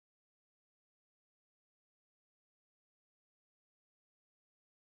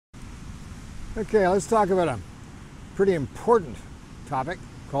Okay, let's talk about a pretty important topic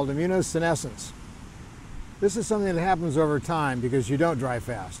called immunosenescence. This is something that happens over time because you don't dry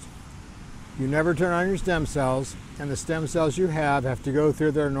fast. You never turn on your stem cells, and the stem cells you have to go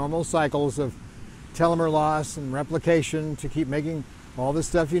through their normal cycles of telomere loss and replication to keep making all the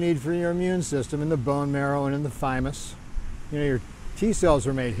stuff you need for your immune system in the bone marrow and in the thymus. You know, your T cells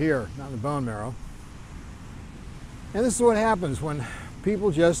are made here, not in the bone marrow. And this is what happens when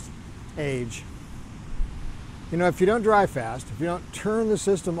people just age. You know, if you don't dry fast, if you don't turn the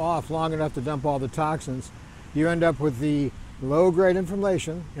system off long enough to dump all the toxins, you end up with the low-grade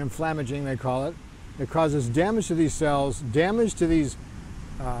inflammation, inflammaging they call it. It causes damage to these cells, damage to these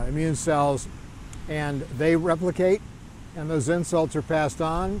immune cells, and they replicate, and those insults are passed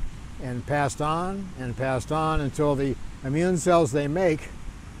on and passed on and passed on until the immune cells they make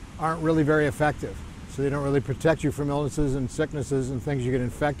aren't really very effective. So they don't really protect you from illnesses and sicknesses and things you get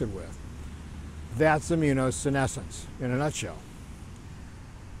infected with. That's immunosenescence in a nutshell.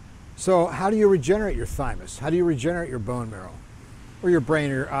 So how do you regenerate your thymus? How do you regenerate your bone marrow? Or your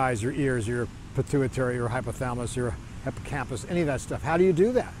brain, or your eyes, your ears, your pituitary, your hypothalamus, your hippocampus, any of that stuff? How do you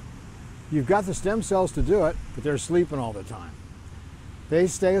do that? You've got the stem cells to do it, but they're sleeping all the time. They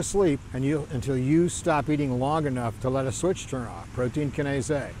stay asleep until you stop eating long enough to let a switch turn off, protein kinase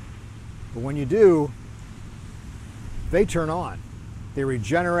A. But when you do, they turn on. They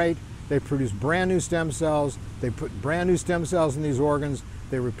regenerate, they produce brand new stem cells, they put brand new stem cells in these organs,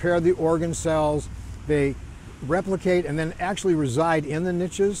 they repair the organ cells, they replicate and then actually reside in the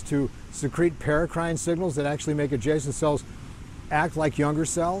niches to secrete paracrine signals that actually make adjacent cells act like younger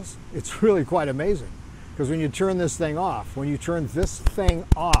cells. It's really quite amazing. Because when you turn this thing off, when you turn this thing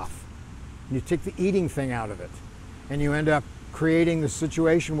off, and you take the eating thing out of it, and you end up creating the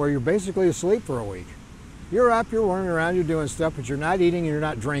situation where you're basically asleep for a week. You're up, you're running around, you're doing stuff, but you're not eating and you're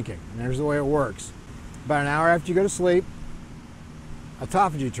not drinking. And there's the way it works. About an hour after you go to sleep,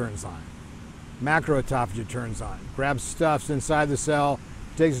 autophagy turns on. Macroautophagy turns on. Grabs stuffs inside the cell,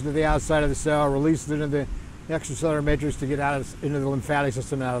 takes it to the outside of the cell, releases it into the extracellular matrix to get into the lymphatic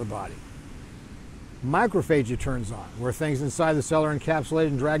system and out of the body. Macrophagy turns on, where things inside the cell are encapsulated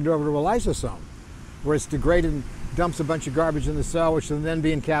and dragged over to a lysosome, where it's degraded and dumps a bunch of garbage in the cell, which will then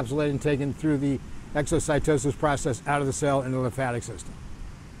be encapsulated and taken through the exocytosis process out of the cell into the lymphatic system.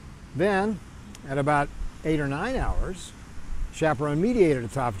 Then, at about 8 or 9 hours, chaperone-mediated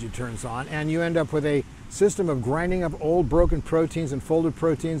autophagy turns on, and you end up with a system of grinding up old broken proteins and folded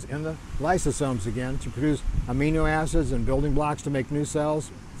proteins in the lysosomes again to produce amino acids and building blocks to make new cells.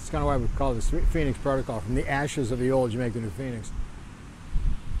 It's kind of why we call it the Phoenix protocol. From the ashes of the old, you make the new Phoenix.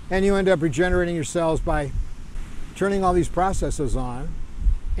 And you end up regenerating your cells by turning all these processes on,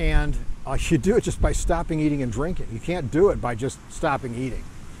 and you do it just by stopping eating and drinking. You can't do it by just stopping eating.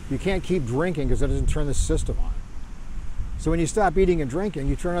 You can't keep drinking because it doesn't turn the system on. So when you stop eating and drinking,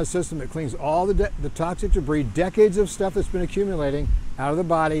 you turn on a system that cleans all the toxic debris, decades of stuff that's been accumulating out of the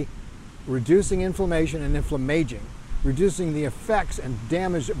body, reducing inflammation and inflammaging, reducing the effects and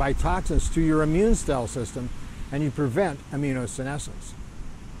damage by toxins to your immune cell system, and you prevent immunosenescence.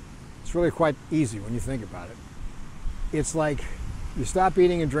 It's really quite easy when you think about it. It's like you stop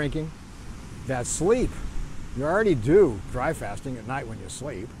eating and drinking, that's sleep. You already do dry fasting at night when you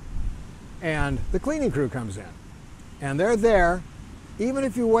sleep, and the cleaning crew comes in. And they're there, even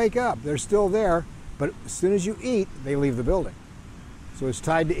if you wake up, they're still there, but as soon as you eat, they leave the building. So it's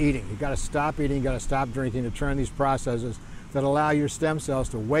tied to eating. You've got to stop eating, you've got to stop drinking to turn these processes that allow your stem cells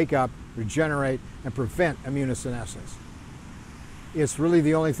to wake up, regenerate, and prevent immunosenescence. It's really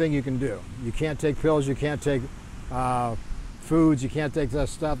the only thing you can do. You can't take pills, you can't take foods, you can't take that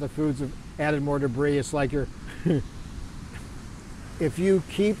stuff. The foods have added more debris. It's like you're, if you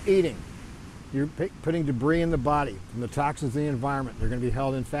keep eating, you're putting debris in the body from the toxins in the environment. They're going to be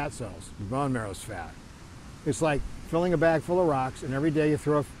held in fat cells. Your bone marrow is fat. It's like filling a bag full of rocks, and every day you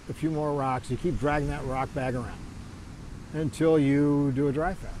throw a few more rocks. You keep dragging that rock bag around until you do a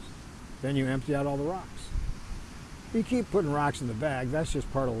dry fast. Then you empty out all the rocks. You keep putting rocks in the bag. That's just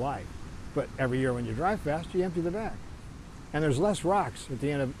part of life. But every year when you dry fast, you empty the bag. And there's less rocks at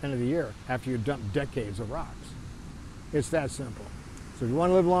the end of the year after you dump decades of rocks. It's that simple. So if you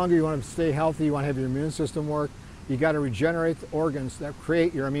want to live longer, you want to stay healthy, you want to have your immune system work, you got to regenerate the organs that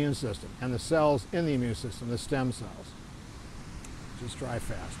create your immune system and the cells in the immune system, the stem cells. Just dry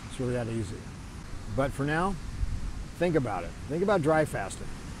fast. It's really that easy. But for now, think about it. Think about dry fasting.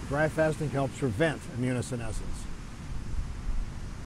 Dry fasting helps prevent immunosenescence.